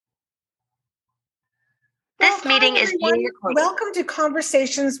meeting is being recorded. Welcome to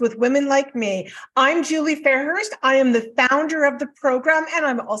Conversations with Women Like Me. I'm Julie Fairhurst. I am the founder of the program, and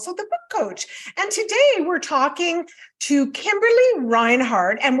I'm also the book coach. And today we're talking to Kimberly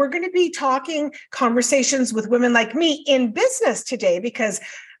Reinhardt, and we're going to be talking Conversations with Women Like Me in business today because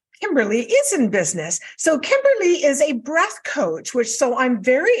Kimberly is in business. So Kimberly is a breath coach, so I'm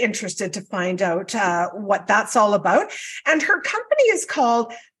very interested to find out what that's all about. And her company is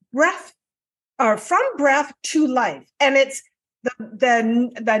called From Breath to Life. And it's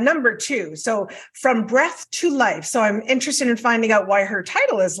the number 2. So From Breath to Life. So I'm interested in finding out why her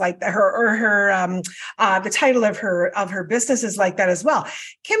title is like that, the title of her business is like that as well.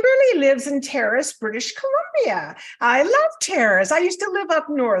 Kimberly lives in Terrace, British Columbia. I love Terrace. I used to live up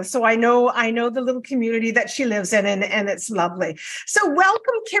north, so I know the little community that she lives in, and it's lovely. So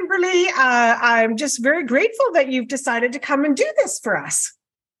welcome, Kimberly. I'm just very grateful that you've decided to come and do this for us.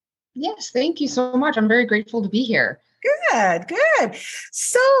 Yes, thank you so much. I'm very grateful to be here. Good.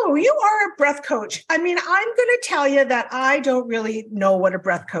 So you are a breath coach. I mean, I'm going to tell you that I don't really know what a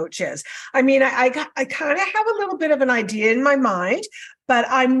breath coach is. I mean, I kind of have a little bit of an idea in my mind, but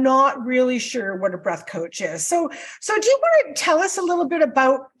I'm not really sure what a breath coach is. So do you want to tell us a little bit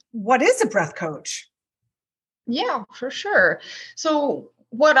about what is a breath coach? Yeah, for sure. So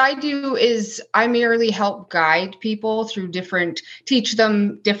what I do is I merely help guide people through teach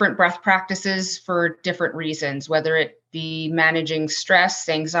them different breath practices for different reasons, whether it be managing stress,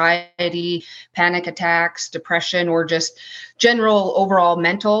 anxiety, panic attacks, depression, or just general overall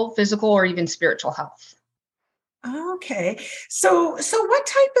mental, physical, or even spiritual health. Okay. So what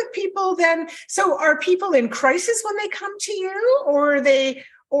type of people then? So are people in crisis when they come to you, or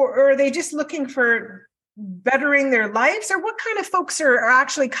are they just looking for bettering their lives, or what kind of folks are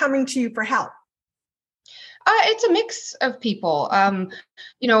actually coming to you for help? It's a mix of people.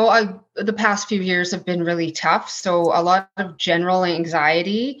 The past few years have been really tough. So a lot of general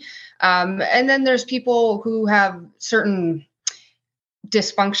anxiety. And then there's people who have certain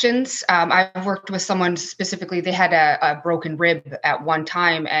dysfunctions. I've worked with someone specifically, they had a broken rib at one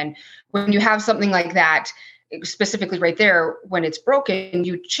time. And when you have something like that, specifically right there, when it's broken,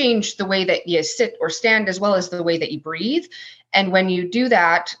 you change the way that you sit or stand as well as the way that you breathe. And when you do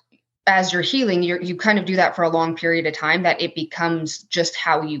that, as you're healing, you kind of do that for a long period of time, that it becomes just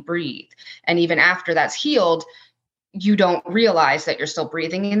how you breathe. And even after that's healed, you don't realize that you're still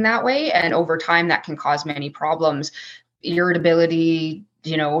breathing in that way. And over time, that can cause many problems, irritability,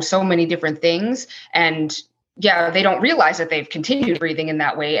 so many different things. And yeah, they don't realize that they've continued breathing in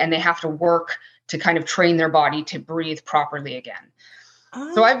that way, and they have to work to kind of train their body to breathe properly again.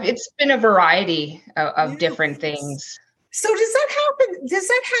 So it's been a variety of different things. So does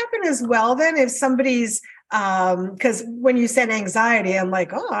that happen as well then if somebody's, because when you said anxiety, I'm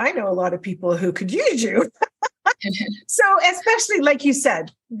like, oh, I know a lot of people who could use you. So especially like you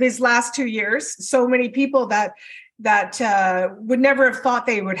said, these last 2 years, so many people that would never have thought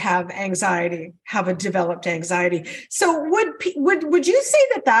they would have a developed anxiety. So would you say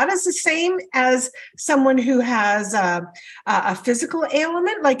that is the same as someone who has a physical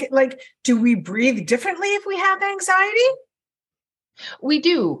ailment? Like, do we breathe differently if we have anxiety? We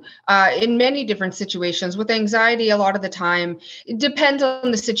do in many different situations. With anxiety, a lot of the time, it depends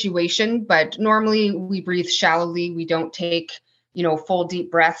on the situation, but normally we breathe shallowly. We don't take full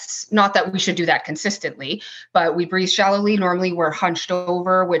deep breaths. Not that we should do that consistently, but we breathe shallowly. Normally we're hunched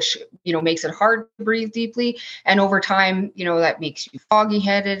over, which, makes it hard to breathe deeply. And over time, that makes you foggy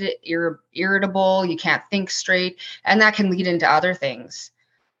headed, irritable. You can't think straight. And that can lead into other things.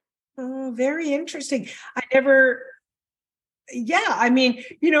 Oh, very interesting.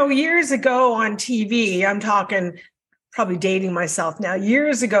 Years ago on TV, I'm talking probably dating myself now.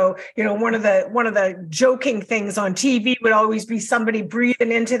 Years ago, one of the joking things on TV would always be somebody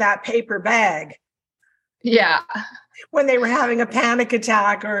breathing into that paper bag. Yeah. When they were having a panic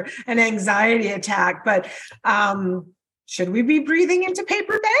attack or an anxiety attack. But should we be breathing into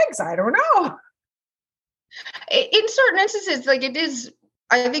paper bags? I don't know. In certain instances, like it is,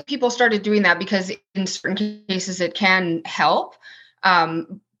 I think people started doing that because in certain cases it can help.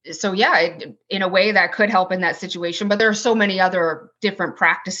 So yeah, in a way that could help in that situation, but there are so many other different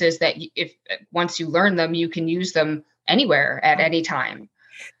practices that if once you learn them, you can use them anywhere at any time.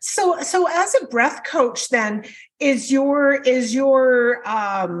 So as a breath coach, then is your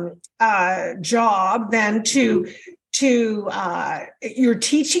job then to you're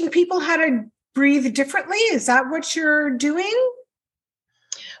teaching people how to breathe differently? Is that what you're doing?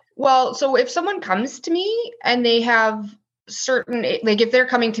 Well, so if someone comes to me and they have certain, like if they're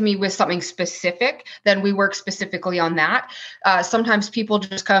coming to me with something specific, then we work specifically on that. Sometimes people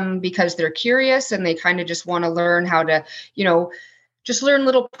just come because they're curious and they kind of just want to learn how to, just learn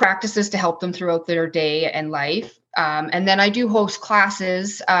little practices to help them throughout their day and life. And then I do host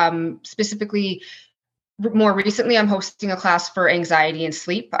classes, specifically. More recently, I'm hosting a class for anxiety and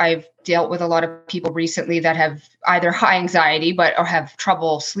sleep. I've dealt with a lot of people recently that have either high anxiety or have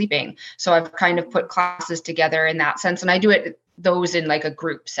trouble sleeping. So I've kind of put classes together in that sense. And I do those in like a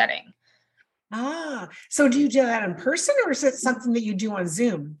group setting. So do you do that in person, or is it something that you do on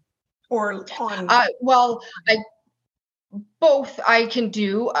Zoom or on? Both I can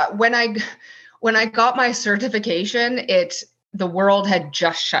do. When I got my certification, the world had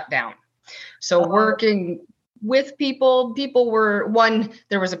just shut down. So working with people were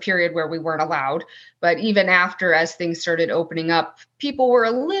there was a period where we weren't allowed, but even after, as things started opening up, people were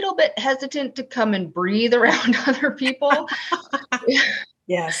a little bit hesitant to come and breathe around other people.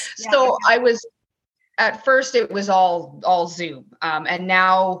 Yes. So at first it was all Zoom. And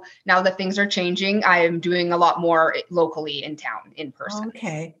now that things are changing, I am doing a lot more locally in town in person.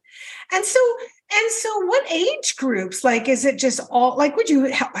 Okay. And so what age groups, like, is it just all, like, would you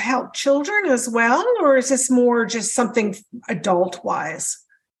help children as well? Or is this more just something adult wise?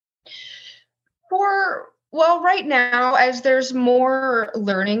 Right now, as there's more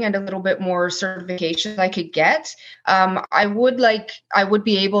learning and a little bit more certification I could get, I would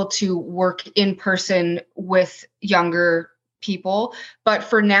be able to work in person with younger people. But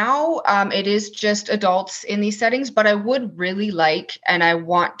for now, it is just adults in these settings. But I would really and I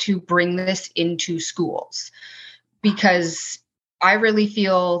want to bring this into schools, because I really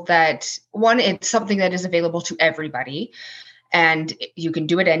feel that, one, it's something that is available to everybody and you can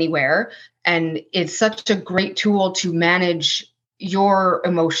do it anywhere. And it's such a great tool to manage your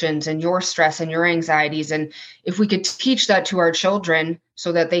emotions and your stress and your anxieties. And if we could teach that to our children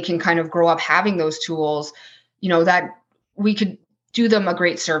so that they can kind of grow up having those tools, that we could do them a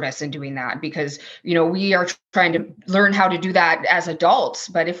great service in doing that, because, we are trying to learn how to do that as adults.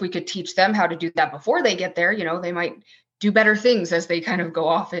 But if we could teach them how to do that before they get there, they might do better things as they kind of go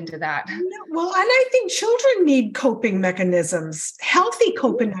off into that. Well, and I think children need coping mechanisms, healthy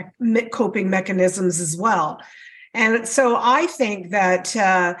coping mechanisms as well. And so I think that,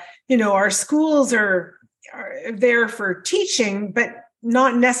 our schools are there for teaching, but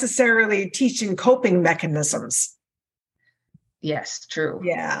not necessarily teaching coping mechanisms. Yes, true.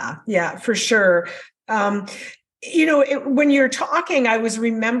 Yeah, for sure. When you're talking, I was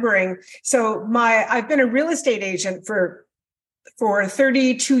remembering, I've been a real estate agent for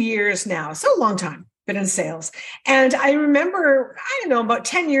 32 years now. So a long time, been in sales. And I remember, about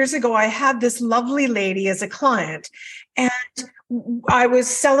 10 years ago, I had this lovely lady as a client, and I was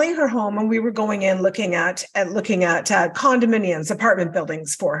selling her home, and we were going in looking at condominiums, apartment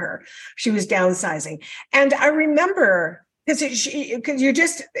buildings for her. She was downsizing. And I remember,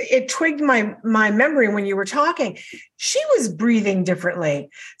 it twigged my memory when you were talking. She was breathing differently.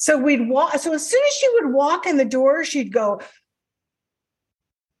 So we'd walk. So as soon as she would walk in the door, she'd go.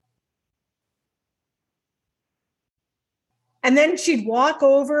 And then she'd walk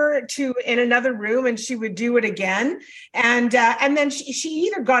over to in another room, and she would do it again. And then she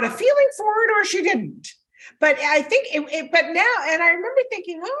either got a feeling for it or she didn't. But I think but now, and I remember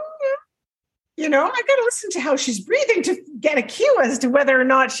thinking, I got to listen to how she's breathing to get a cue as to whether or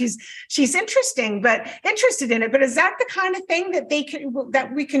not she's interested in it. But is that the kind of thing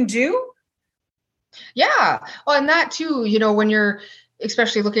that we can do? Yeah. Well, and that too, when you're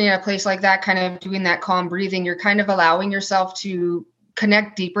especially looking at a place like that, kind of doing that calm breathing, you're kind of allowing yourself to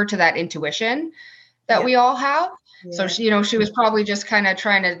connect deeper to that intuition that we all have. Yeah. So she was probably just kind of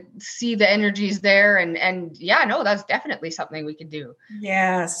trying to see the energies there, and that's definitely something we can do.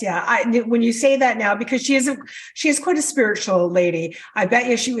 Yes. Yeah. When you say that now, because she is quite a spiritual lady, I bet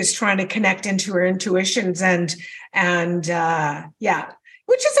you she was trying to connect into her intuitions and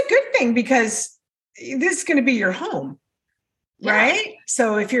which is a good thing, because this is going to be your home. Yeah. Right.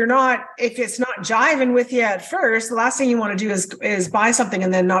 So if it's not jiving with you at first, the last thing you want to do is buy something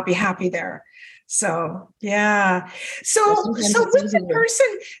and then not be happy there. So, yeah. So with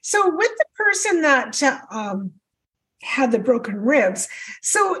the person that had the broken ribs,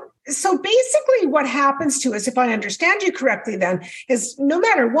 so basically what happens to us, if I understand you correctly, then is no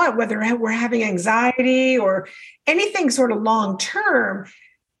matter what, whether we're having anxiety or anything sort of long term,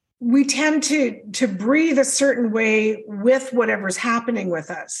 we tend to breathe a certain way with whatever's happening with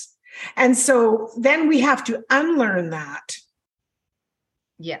us. And so then we have to unlearn that.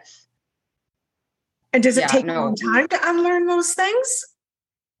 Yes. And does it take a long time to unlearn those things?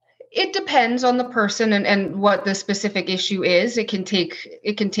 It depends on the person and what the specific issue is. It can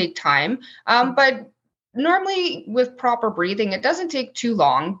take time. But normally with proper breathing, it doesn't take too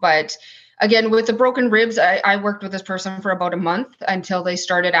long. But again, with the broken ribs, I worked with this person for about a month until they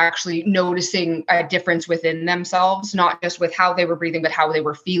started actually noticing a difference within themselves, not just with how they were breathing, but how they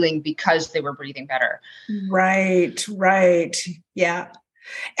were feeling because they were breathing better. Right, right. Yeah.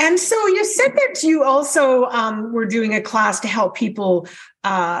 And so you said that you also were doing a class to help people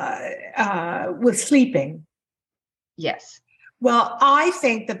with sleeping. Yes. Well, I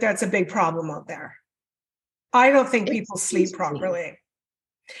think that that's a big problem out there. I don't think people sleep properly.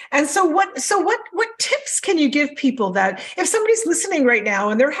 And so what tips can you give people that if somebody's listening right now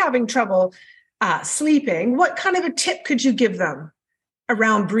and they're having trouble sleeping, what kind of a tip could you give them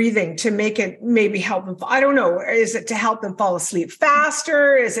around breathing to make it maybe help them? I don't know. Is it to help them fall asleep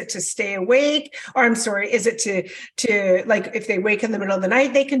faster? Is it to stay awake? Or I'm sorry, is it to like if they wake in the middle of the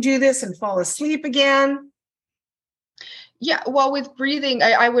night, they can do this and fall asleep again? Yeah, well, with breathing,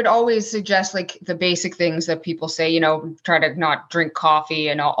 I would always suggest like the basic things that people say, try to not drink coffee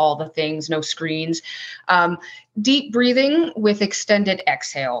and all the things, no screens. Deep breathing with extended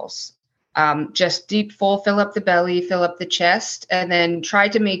exhales. Just deep, fill up the belly, fill up the chest, and then try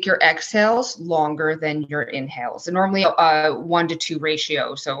to make your exhales longer than your inhales. And normally 1-to-2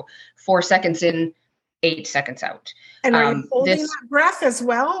 ratio. So 4 seconds in, 8 seconds out. And are you holding that breath as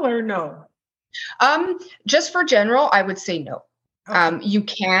well or no? Just for general, I would say no. Okay. You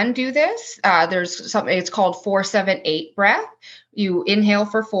can do this. There's something, it's called 4-7-8 breath. You inhale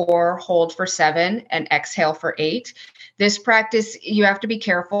for 4, hold for 7, and exhale for 8. This practice, you have to be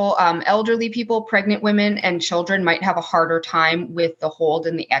careful. Elderly people, pregnant women, and children might have a harder time with the hold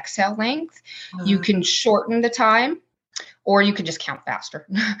and the exhale length. You can shorten the time, or you can just count faster.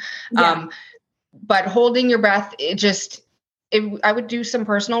 Yeah. But holding your breath, I would do some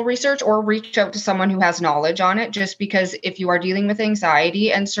personal research or reach out to someone who has knowledge on it, just because if you are dealing with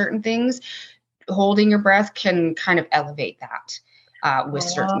anxiety and certain things, holding your breath can kind of elevate that with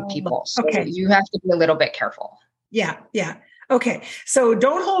certain people. So you have to be a little bit careful. Yeah. Yeah. Okay. So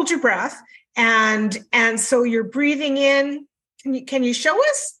don't hold your breath. And so you're breathing in. Can you show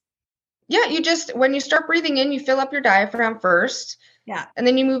us? Yeah. When you start breathing in, you fill up your diaphragm first. Yeah. And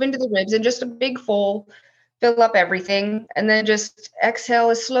then you move into the ribs and just a big full fill up everything, and then just exhale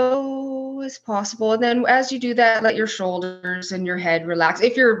as slow as possible. And then as you do that, let your shoulders and your head relax.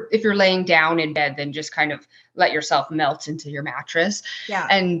 If you're laying down in bed, then just kind of let yourself melt into your mattress. Yeah.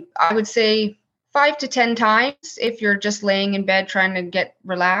 And I would say 5 to 10 times if you're just laying in bed trying to get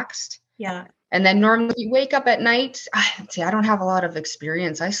relaxed. Yeah. And then normally you wake up at night. I don't have a lot of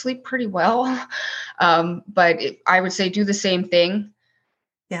experience. I sleep pretty well. But I would say do the same thing.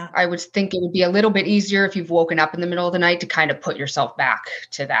 Yeah. I would think it would be a little bit easier if you've woken up in the middle of the night to kind of put yourself back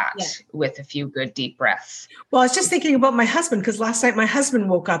to that with a few good deep breaths. Well, I was just thinking about my husband, because last night my husband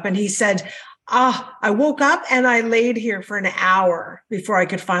woke up and he said, I woke up and I laid here for an hour before I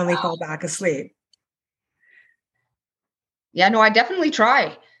could finally fall back asleep. Yeah, no, I definitely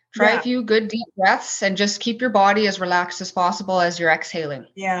try. Try a few good deep breaths and just keep your body as relaxed as possible as you're exhaling.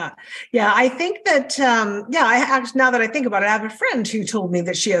 Yeah. Yeah. I think that, I actually, now that I think about it, I have a friend who told me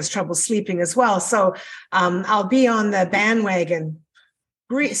that she has trouble sleeping as well. So I'll be on the bandwagon.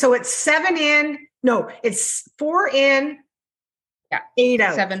 So it's 7 in. No, it's 4 in. Yeah. 8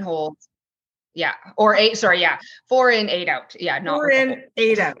 out. 7 holds. Yeah. Or 8. Sorry. Yeah. 4 in, 8 out. Yeah. Not 4 in,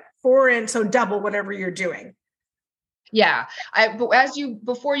 8 out. 4 in. So double whatever you're doing. Yeah.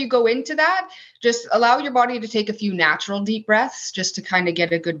 Before you go into that, just allow your body to take a few natural deep breaths just to kind of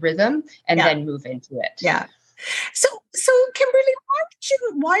get a good rhythm and then move into it. Yeah. So Kimberly,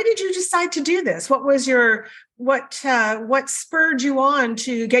 why did you decide to do this? What was what spurred you on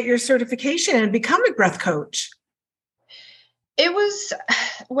to get your certification and become a breath coach? It was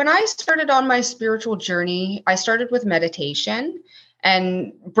when I started on my spiritual journey, I started with meditation,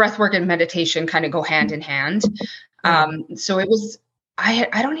 and breathwork and meditation kind of go hand in hand. So it was,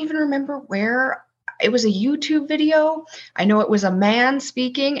 I don't even remember where. It was a YouTube video. I know it was a man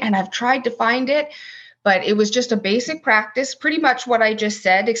speaking, and I've tried to find it, but it was just a basic practice, pretty much what I just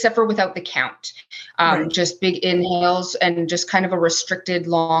said, except for without the count. Just big inhales and just kind of a restricted,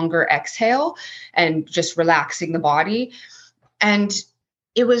 longer exhale, and just relaxing the body. And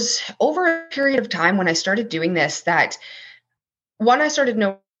it was over a period of time when I started doing this that I started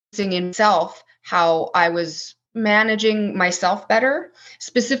noticing in myself how I was managing myself better,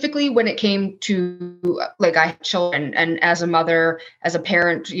 specifically when it came to like I had children, and as a mother, as a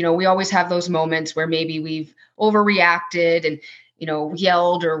parent, we always have those moments where maybe we've overreacted and,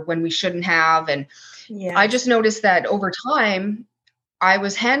 yelled or when we shouldn't have. And I just noticed that over time, I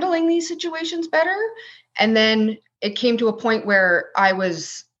was handling these situations better. And then it came to a point where I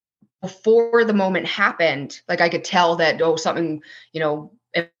was, before the moment happened, like I could tell that, oh, something,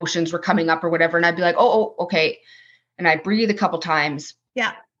 emotions were coming up or whatever. And I'd be like, okay. And I'd breathe a couple times.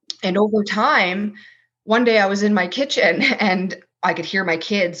 Yeah. And over time, one day I was in my kitchen and I could hear my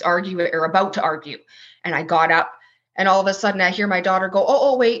kids argue or about to argue. And I got up and all of a sudden I hear my daughter go,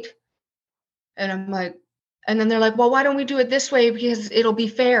 oh, wait. And I'm like, and then they're like, well, why don't we do it this way? Because it'll be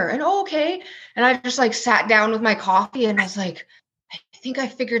fair. And okay. And I just like sat down with my coffee and I was like, I think I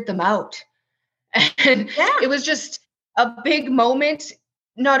figured them out. And it was just a big moment,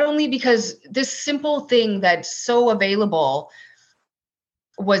 not only because this simple thing that's so available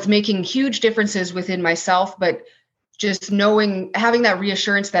was making huge differences within myself, but just having that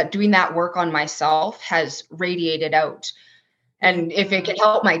reassurance that doing that work on myself has radiated out. And if it can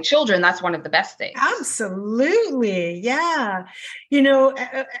help my children, that's one of the best things. Absolutely. Yeah.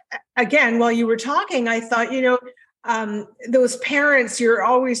 Again, while you were talking, I thought, those parents you're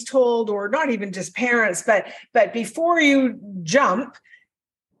always told, or not even just parents, but before you jump,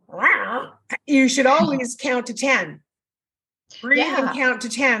 you should always count to 10. Breathe and count to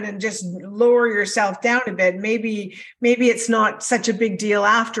 10 and just lower yourself down a bit. Maybe it's not such a big deal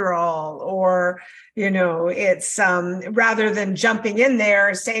after all, or, it's rather than jumping in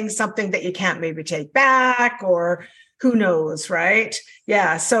there, saying something that you can't maybe take back, or who knows, right?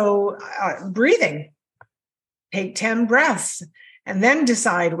 Yeah. So breathing, take 10 breaths and then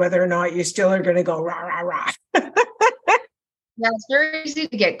decide whether or not you still are going to go rah, rah, rah. Yeah, it's very easy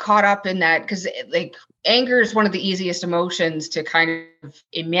to get caught up in that because like anger is one of the easiest emotions to kind of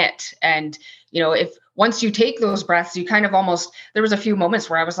emit. And, if once you take those breaths, you kind of there was a few moments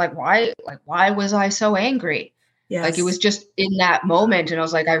where I was like, why was I so angry? Yes. Like it was just in that moment. And I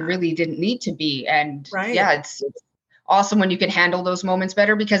was like, I really didn't need to be. And it's awesome when you can handle those moments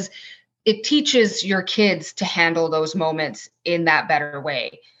better, because it teaches your kids to handle those moments in that better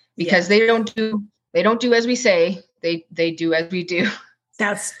way, because they don't do as we say. They do as we do.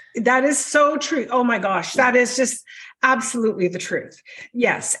 That is so true. Oh my gosh. That is just absolutely the truth.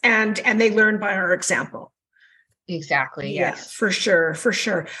 Yes. And they learn by our example. Exactly. Yes. Yeah, for sure. For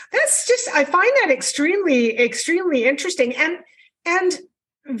sure. I find that extremely, extremely interesting and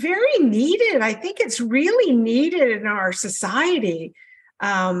very needed. I think it's really needed in our society.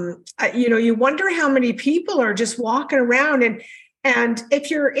 You wonder how many people are just walking around and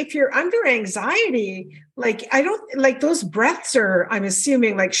if you're under anxiety, like I don't like those breaths are, I'm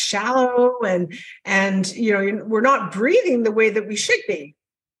assuming, like shallow and we're not breathing the way that we should be.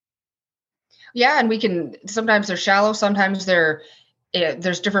 Yeah, and sometimes they're shallow, sometimes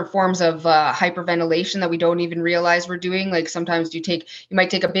there's different forms of hyperventilation that we don't even realize we're doing. Like sometimes you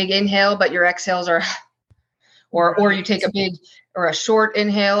might take a big inhale, but your exhales are, or you take a short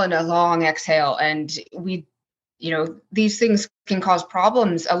inhale and a long exhale, and these things can cause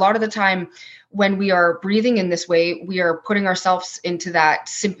problems. A lot of the time when we are breathing in this way, we are putting ourselves into that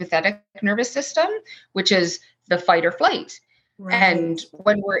sympathetic nervous system, which is the fight or flight. Right. And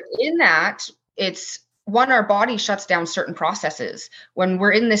when we're in that, our body shuts down certain processes. When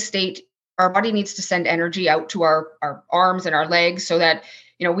we're in this state, our body needs to send energy out to our arms and our legs so that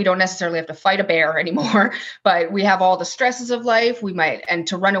we don't necessarily have to fight a bear anymore, but we have all the stresses of life and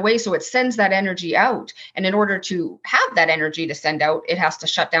to run away. So it sends that energy out. And in order to have that energy to send out, it has to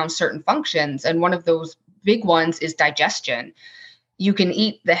shut down certain functions. And one of those big ones is digestion. You can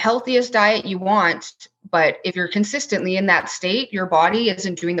eat the healthiest diet you want, but if you're consistently in that state, your body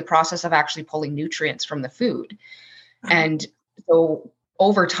isn't doing the process of actually pulling nutrients from the food. Uh-huh. And so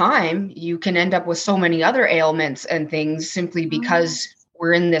over time, you can end up with so many other ailments and things simply because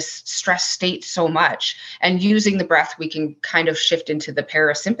we're in this stress state so much. And using the breath, we can kind of shift into the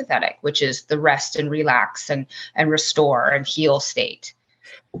parasympathetic, which is the rest and relax and restore and heal state.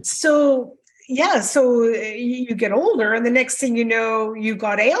 So you get older and the next thing you know, you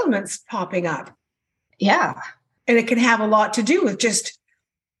got ailments popping up. Yeah. And it can have a lot to do with just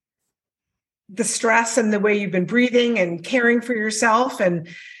the stress and the way you've been breathing and caring for yourself. And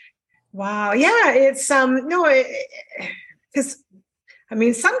wow. Yeah. It's, because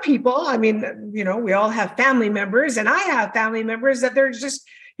some people, we all have family members, and I have family members that they're just,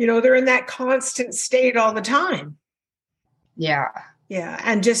 they're in that constant state all the time. Yeah. Yeah.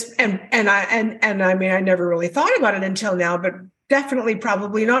 And I never really thought about it until now, but definitely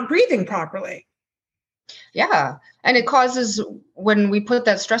probably not breathing properly. Yeah. And it causes, when we put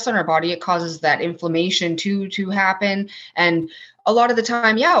that stress on our body, it causes that inflammation to happen. And a lot of the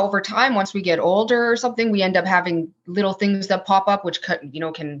time, yeah, over time, once we get older or something, we end up having little things that pop up, which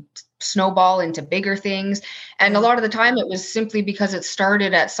can snowball into bigger things. And a lot of the time it was simply because it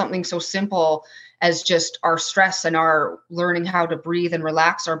started at something so simple as just our stress and our learning how to breathe and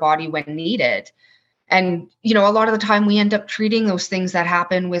relax our body when needed. And, a lot of the time we end up treating those things that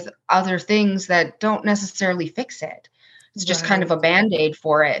happen with other things that don't necessarily fix it. It's just kind of a Band-Aid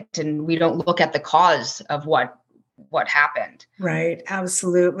for it. And we don't look at the cause of what happened. Right.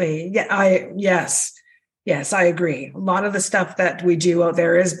 Absolutely. Yeah. Yes, I agree. A lot of the stuff that we do out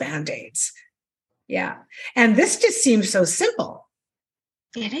there is Band-Aids. Yeah. And this just seems so simple.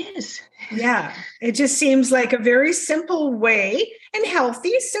 It is. Yeah. It just seems like a very simple way, and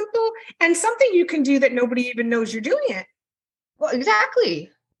healthy, simple, and something you can do that nobody even knows you're doing it. Well,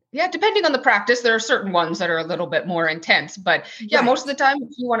 exactly. Yeah, depending on the practice, there are certain ones that are a little bit more intense. But yeah, most of the time,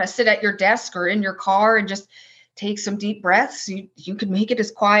 if you want to sit at your desk or in your car and just take some deep breaths, you can make it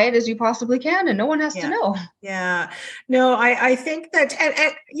as quiet as you possibly can, and no one has to know. Yeah. No, I think that,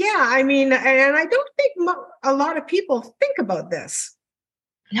 and yeah, I mean, and I don't think a lot of people think about this.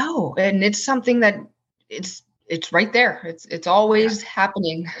 No, and it's something that it's right there. It's always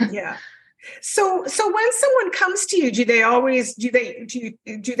happening. Yeah. So when someone comes to you, do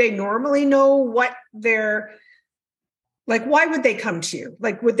they normally know what they're like? Why would they come to you?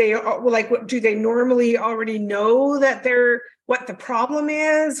 Like, do they normally already know that what the problem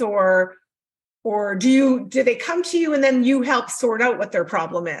is, or do they come to you and then you help sort out what their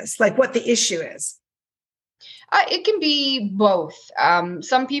problem is, like what the issue is? It can be both.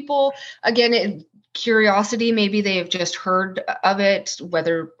 Some people, again, curiosity, maybe they have just heard of it,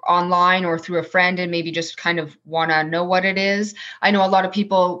 whether online or through a friend, and maybe just kind of want to know what it is. I know a lot of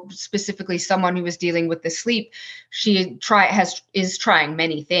people, specifically someone who was dealing with the sleep, is trying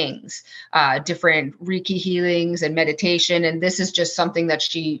many things, different Reiki healings and meditation. And this is just something that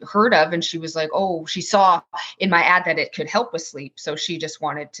she heard of. And she was like, oh, she saw in my ad that it could help with sleep. So she just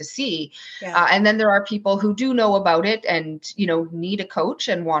wanted to see. And then there are people who do know about it and, need a coach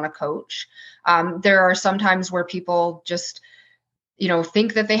and want a coach. There are some times where people just,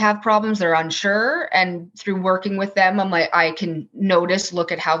 think that they have problems, they're unsure. And through working with them, I can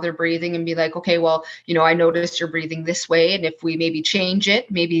look at how they're breathing and be like, okay, well, I noticed you're breathing this way. And if we maybe change it,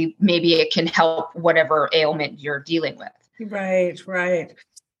 maybe it can help whatever ailment you're dealing with. Right.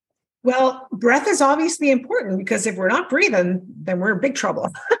 Well, breath is obviously important, because if we're not breathing, then we're in big trouble.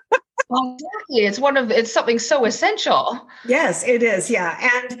 Exactly. It's something so essential. Yes, it is. Yeah.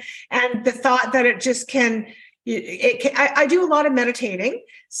 And the thought that it just I do a lot of meditating.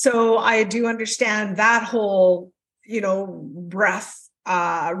 So I do understand that whole, breath,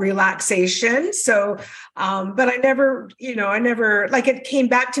 relaxation. So, but I never, like, it came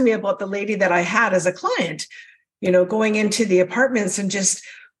back to me about the lady that I had as a client, going into the apartments and just,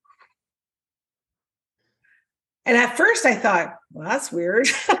 and at first I thought, well, that's weird,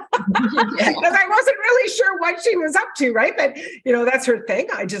 because I wasn't really sure what she was up to, right? But that's her thing.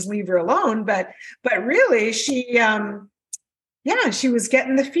 I just leave her alone. But really, she was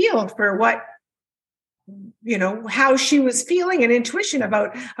getting the feel for what, how she was feeling, and intuition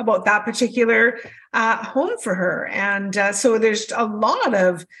about that particular home for her. And so there's a lot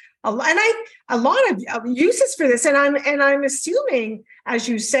of uses for this. And I'm assuming, as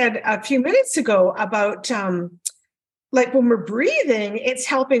you said a few minutes ago, about like when we're breathing, it's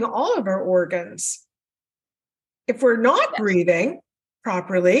helping all of our organs. If we're not breathing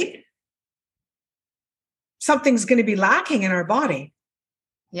properly, something's going to be lacking in our body.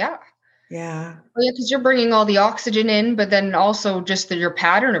 Yeah. Yeah. Well, yeah, because you're bringing all the oxygen in, but then also just your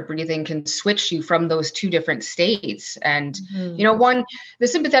pattern of breathing can switch you from those two different states. And, the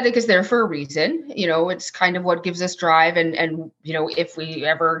sympathetic is there for a reason. It's kind of what gives us drive. And if we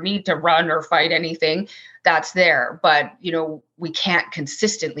ever need to run or fight anything, that's there. But, we can't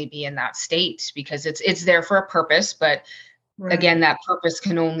consistently be in that state, because it's there for a purpose. But again, that purpose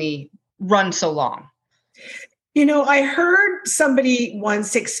can only run so long. I heard somebody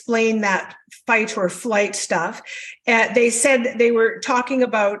once explain that fight or flight stuff. They said they were talking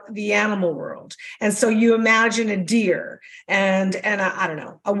about the animal world. And so you imagine a deer and I don't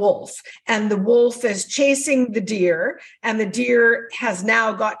know, a wolf, and the wolf is chasing the deer, and the deer has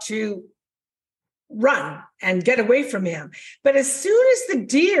now got to run and get away from him. But as soon as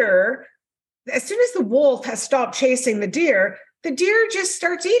the wolf has stopped chasing the deer just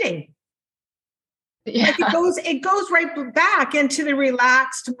starts eating. Yeah. Like it goes right back into the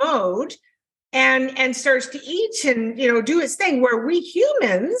relaxed mode and starts to eat and, do its thing, where we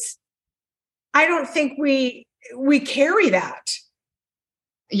humans, I don't think we carry that.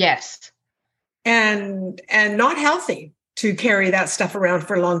 Yes. And not healthy. to carry that stuff around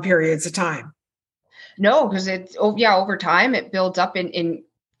for long periods of time. No, because over time it builds up in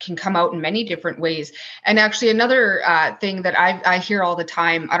can come out in many different ways. And actually another thing that I hear all the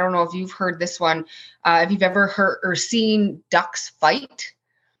time, I don't know if you've heard this one, if you've ever heard or seen ducks fight.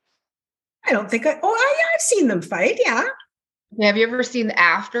 I don't think I've seen them fight. Yeah. Have you ever seen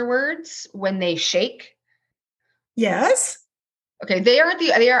afterwards when they shake? Yes. Okay, they aren't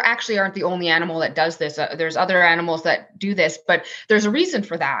the only animal that does this. There's other animals that do this, but there's a reason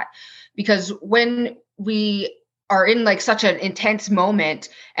for that. Because when we are in like such an intense moment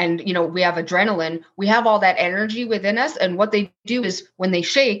and, we have adrenaline, we have all that energy within us. And what they do is when they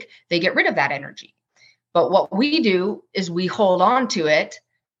shake, they get rid of that energy. But what we do is we hold on to it,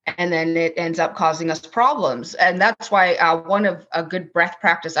 and then it ends up causing us problems. And that's why one of a good breath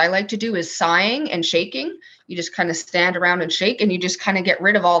practice I like to do is sighing and shaking. You just kind of stand around and shake, and you just kind of get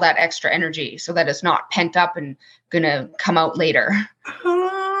rid of all that extra energy so that it's not pent up and going to come out later.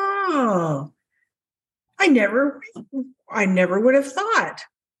 Oh, I never would have thought.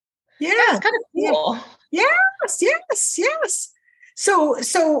 Yeah, it's kind of cool. Yes.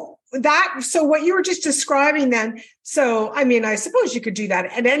 So what you were just describing then. So, I mean, I suppose you could do that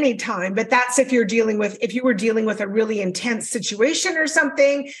at any time, but that's if you were dealing with a really intense situation or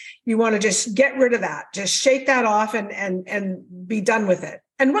something, you want to just get rid of that, just shake that off and be done with it.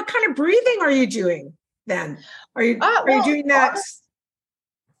 And what kind of breathing are you doing then? Are you doing that?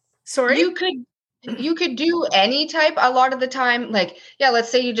 Sorry? You could do any type. A lot of the time, like, let's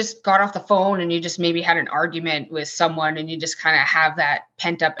say you just got off the phone and you just maybe had an argument with someone and you just kind of have that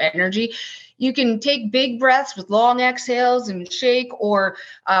pent up energy. You can take big breaths with long exhales and shake, or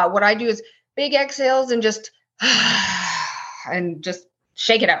what I do is big exhales and just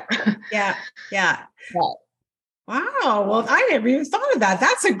shake it out. Yeah. Wow. Well, I never even thought of that.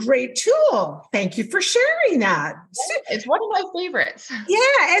 That's a great tool. Thank you for sharing that. It's one of my favorites.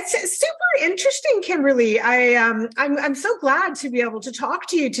 Yeah, it's super interesting, Kimberly. I'm so glad to be able to talk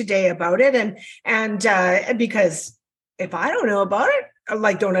to you today about it, and because if I don't know about it,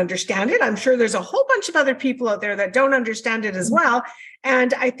 don't understand it, I'm sure there's a whole bunch of other people out there that don't understand it as well.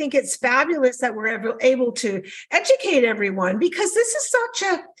 And I think it's fabulous that we're able to educate everyone, because this is such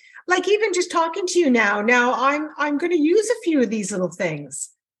a, like, even just talking to you now I'm going to use a few of these little things.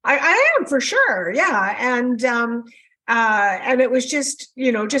 I am, for sure. Yeah. And it was just,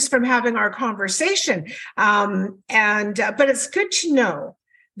 just from having our conversation. But it's good to know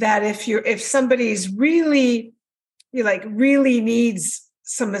that if somebody's really needs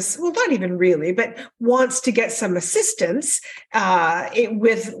some, well, not even really, but wants to get some assistance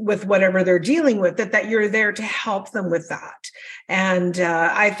with whatever they're dealing with, that you're there to help them with that. And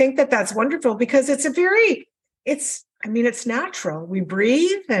I think that's wonderful, because it's natural. We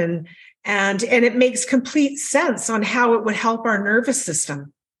breathe and it makes complete sense on how it would help our nervous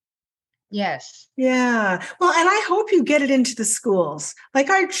system. Yes. Yeah. Well, and I hope you get it into the schools. Like,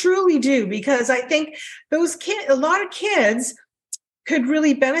 I truly do, because I think a lot of kids could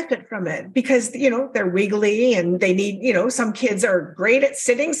really benefit from it, because, they're wiggly and they need, some kids are great at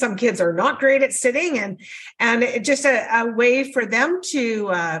sitting, some kids are not great at sitting, and it just a way for them to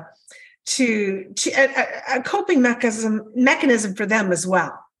a coping mechanism for them as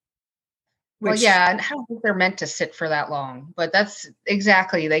well. And I don't think they're meant to sit for that long, but that's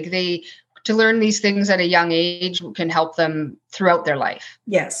exactly, like, to learn these things at a young age can help them throughout their life.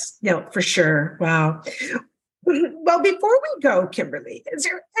 Yes, for sure. Wow. Well, before we go, Kimberly, is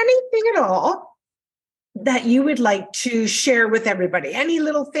there anything at all that you would like to share with everybody? Any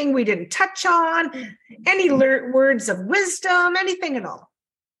little thing we didn't touch on? Any words of wisdom? Anything at all?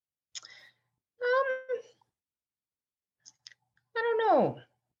 I don't know.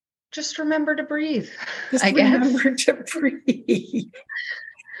 Just remember to breathe. Remember to breathe.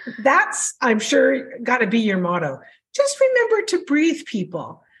 That's, I'm sure, got to be your motto. Just remember to breathe,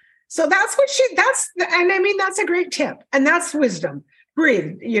 people. So that's that's a great tip. And that's wisdom.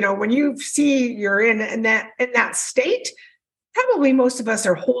 Breathe. When you see you're in that state, probably most of us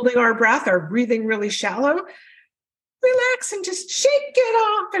are holding our breath or breathing really shallow. Relax and just shake it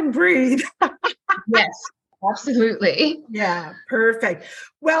off and breathe. Yes. Absolutely. Yeah, perfect.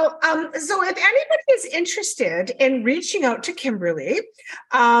 Well, so if anybody is interested in reaching out to Kimberly,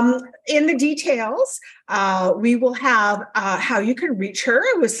 in the details, we will have how you can reach her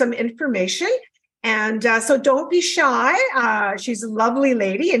with some information. And so don't be shy. She's a lovely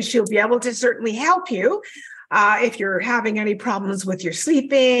lady, and she'll be able to certainly help you if you're having any problems with your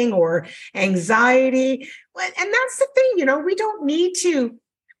sleeping or anxiety. And that's the thing, we don't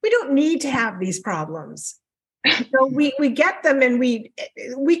need to have these problems. So we get them, and we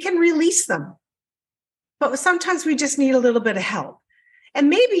can release them. but sometimes we just need a little bit of help. And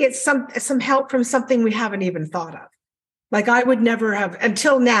maybe it's some help from something we haven't even thought of. Like I would never have,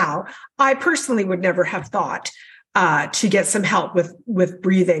 until now, I personally would never have thought to get some help with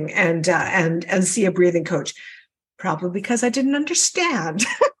breathing and see a breathing coach, probably because I didn't understand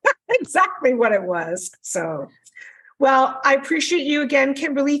exactly what it was. So, well, I appreciate you again,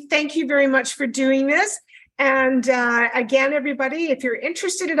 Kimberly. Thank you very much for doing this. And again, everybody, if you're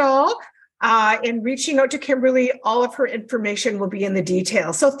interested at all in reaching out to Kimberly, all of her information will be in the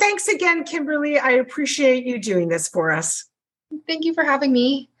details. So thanks again, Kimberly. I appreciate you doing this for us. Thank you for having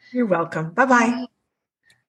me. You're welcome. Bye-bye.